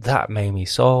 And that made me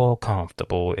so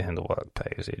comfortable in the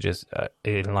workplace. It just,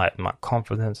 it enlightened my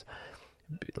confidence.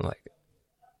 Like,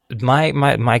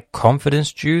 my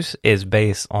confidence juice is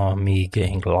based on me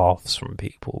getting laughs from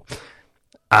people.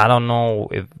 I don't know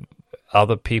if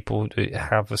other people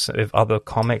have, if other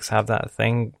comics have that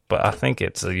thing, but I think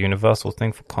it's a universal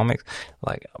thing for comics.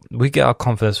 Like, we get our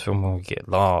confidence from when we get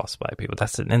laughs by people.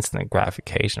 That's an instant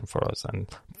gratification for us. And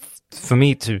for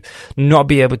me to not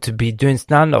be able to be doing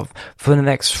stand-up for the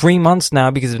next 3 months now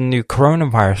because of the new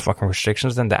coronavirus fucking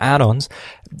restrictions and the add-ons,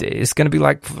 it's gonna be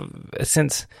like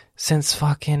since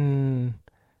fucking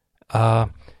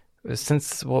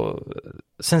since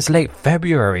late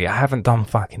February I haven't done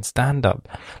fucking stand-up.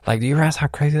 Like, do you realize how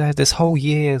crazy that is? This whole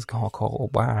year has gone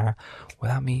by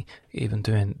without me even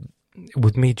doing,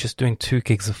 with me just doing 2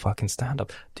 gigs of fucking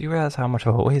stand-up. Do you realize how much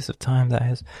of a waste of time that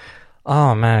is?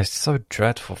 Oh man, it's so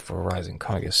dreadful for a rising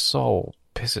comic. It so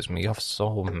pisses me off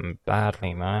so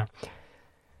badly, man.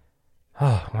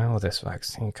 Oh, when will this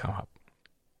vaccine come up?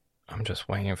 I'm just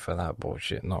waiting for that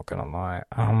bullshit, not gonna lie.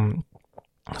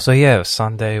 So yeah,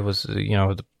 Sunday was,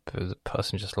 the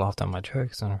person just laughed at my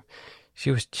jokes and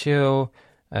she was chill.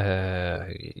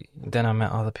 Then I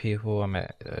met other people. I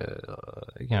met,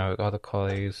 other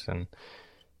colleagues, and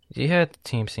yeah, the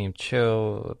team seemed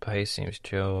chill. The pace seems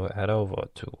chill. Head over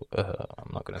to,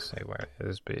 I'm not gonna say where it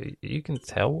is, but you can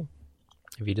tell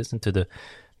if you listen to the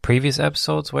previous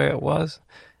episodes where it was.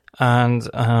 And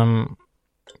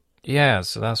yeah,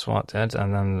 so that's what I did.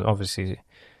 And then obviously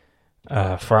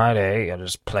Friday I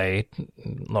just played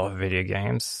a lot of video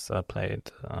games. I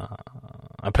played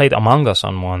Among Us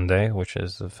on Monday, which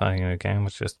is a funny new game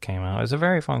which just came out. It's a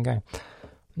very fun game.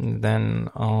 And then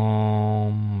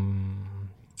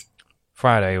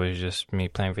Friday was just me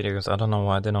playing video games. I don't know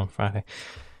what I did on Friday.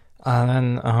 And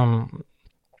then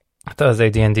Thursday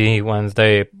D&D,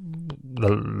 Wednesday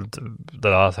the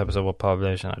last episode was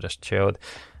published and I just chilled.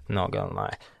 Not gonna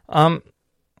lie.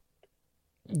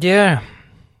 Yeah,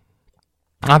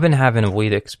 I've been having a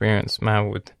weird experience, man,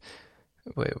 with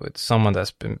someone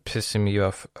that's been pissing me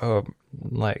off.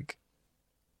 Like,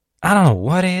 I don't know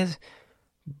what it is,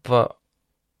 but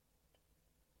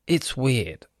it's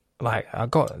weird. Like, I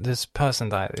got this person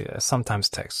that I sometimes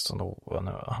texts on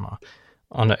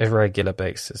an irregular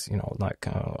basis, like,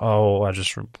 I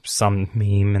just some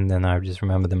meme and then I just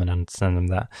remember them and then send them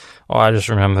that. Or I just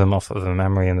remember them off of the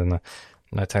memory and then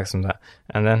I text them that.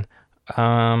 And then,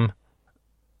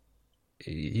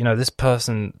 this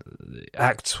person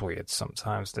acts weird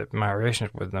sometimes. That my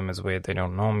relationship with them is weird. They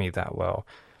don't know me that well.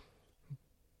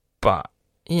 But,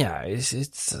 yeah, it's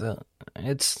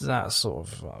that sort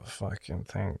of fucking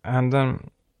thing. And then,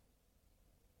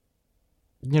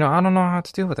 I don't know how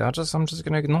to deal with it. I'm just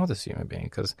gonna ignore this human being,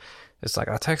 because it's like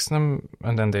I text them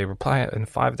and then they reply in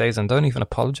 5 days and don't even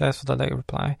apologize for the late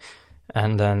reply.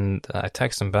 And then I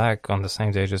text them back on the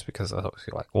same day just because I was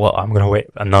like, well, I'm gonna wait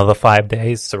another 5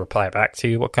 days to reply back to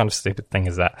you. What kind of stupid thing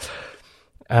is that?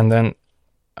 And then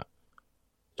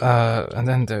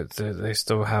they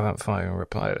still haven't fucking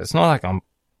replied. It's not like I'm.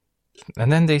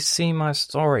 And then they see my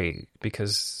story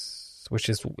which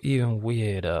is even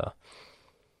weirder.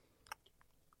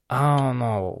 I don't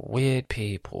know, weird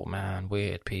people, man,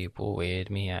 weird people weird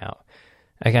me out.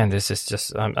 Again, this is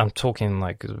just, I'm talking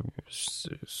like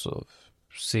sort of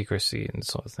secrecy and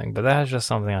sort of thing, but that's just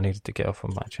something I needed to get off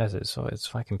of my chest, so it's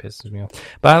fucking pisses me off.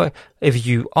 But if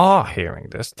you are hearing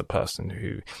this, the person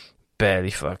who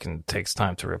barely fucking takes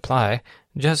time to reply,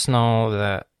 just know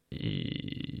that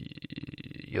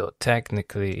you're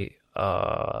technically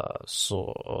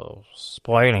sort of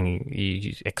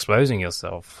exposing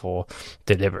yourself for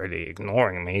deliberately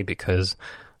ignoring me, because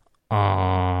they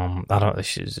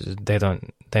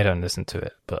don't listen to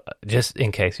it, but just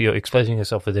in case, you're exposing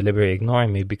yourself for deliberately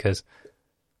ignoring me because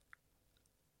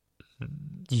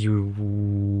if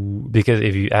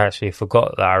you actually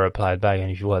forgot that I replied back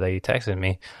and if you were that you texted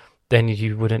me, then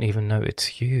you wouldn't even know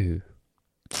it's you.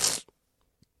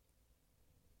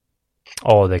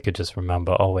 Or they could just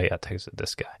remember, oh wait, I texted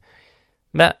this guy.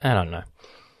 But I don't know.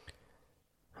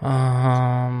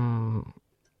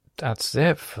 That's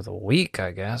it for the week,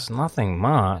 I guess. Nothing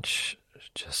much.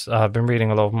 Just I've been reading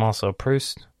a lot of Marcel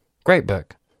Proust. Great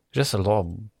book. Just a lot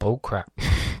of bullcrap.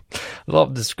 A lot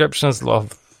of descriptions, a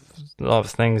lot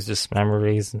of things, just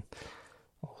memories and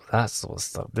all that sort of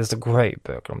stuff. It's a great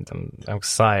book. I'm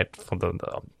excited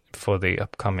for the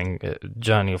upcoming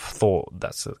journey of thought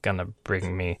that's gonna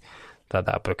bring me.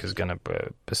 That book is gonna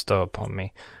bestow upon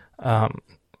me.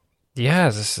 Yeah,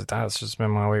 that's just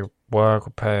been my work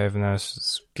preparedness,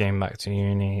 just getting back to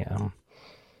uni.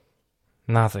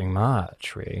 Nothing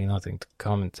much, really. Nothing to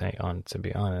commentate on, to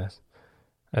be honest.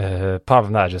 Apart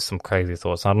from that, just some crazy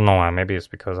thoughts. I don't know why. Maybe it's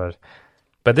because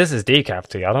But this is decaf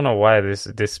tea. I don't know why this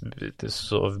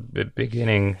sort of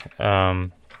beginning. By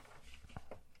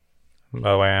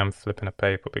the way, I'm flipping a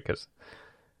paper because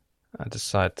I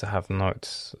decided to have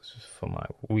notes for my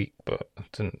week, but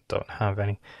don't have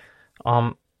any.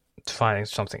 Finding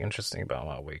something interesting about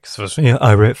my week. So yeah,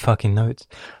 I wrote fucking notes.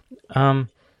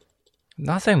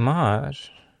 Nothing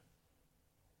much.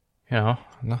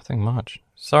 Nothing much.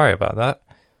 Sorry about that.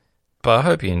 But I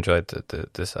hope you enjoyed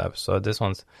this episode. This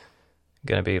one's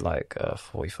gonna be like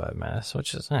 45 minutes,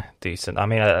 which is decent. I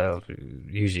mean,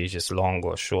 usually just long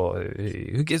or short.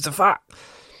 Who gives a fuck?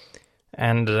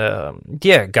 And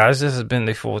yeah, guys, this has been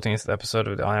the 14th episode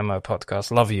of the IMO podcast.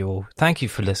 Love you all. Thank you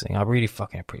for listening. I really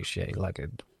fucking appreciate it. Like,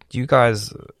 you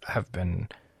guys have been,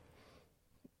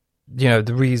 the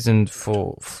reason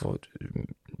for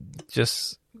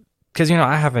just because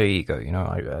I have an ego.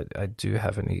 I do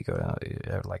have an ego,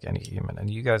 like any human, and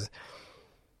you guys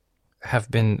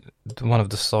have been one of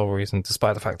the sole reasons,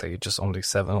 despite the fact that you're just only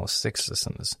 7 or 6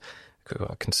 listeners who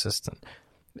are consistent.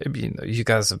 You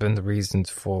guys have been the reason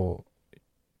for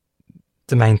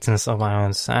the maintenance of my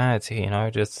own sanity,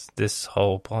 just this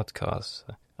whole podcast.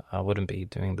 I wouldn't be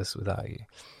doing this without you.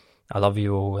 I love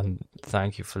you all and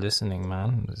thank you for listening,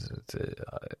 man.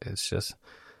 It's just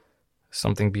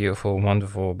something beautiful,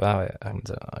 wonderful about it. And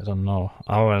I don't know.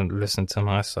 I wouldn't listen to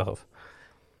myself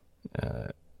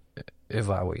if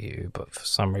I were you, but for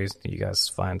some reason you guys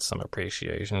find some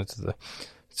appreciation to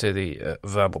the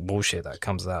verbal bullshit that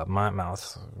comes out of my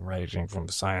mouth, ranging from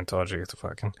Scientology to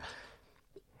fucking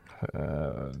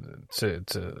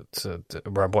to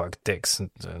robotic dicks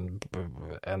and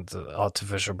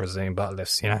artificial Brazilian butt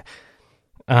lifts,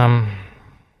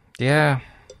 yeah,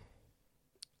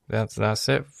 that's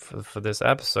it for this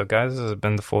episode, guys. This has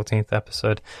been the 14th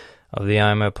episode of the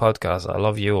IMO podcast. I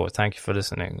love you all. Thank you for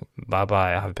listening. Bye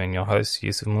bye. I have been your host,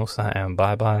 Yusuf Musa, and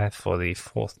bye bye for the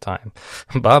 4th time.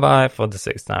 Bye bye for the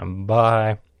 6th time.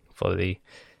 Bye for the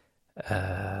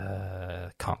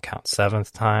can't count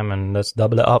 7th time, and let's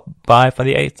double it up. Bye for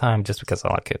the 8th time, just because I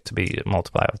like it to be a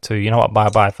multiply of 2. You know what?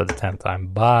 Bye for the 10th time.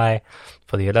 Bye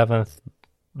for the 11th.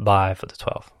 Bye for the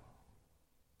 12th.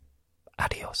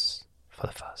 Adios for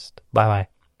the 1st. Bye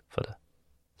for the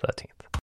 13th.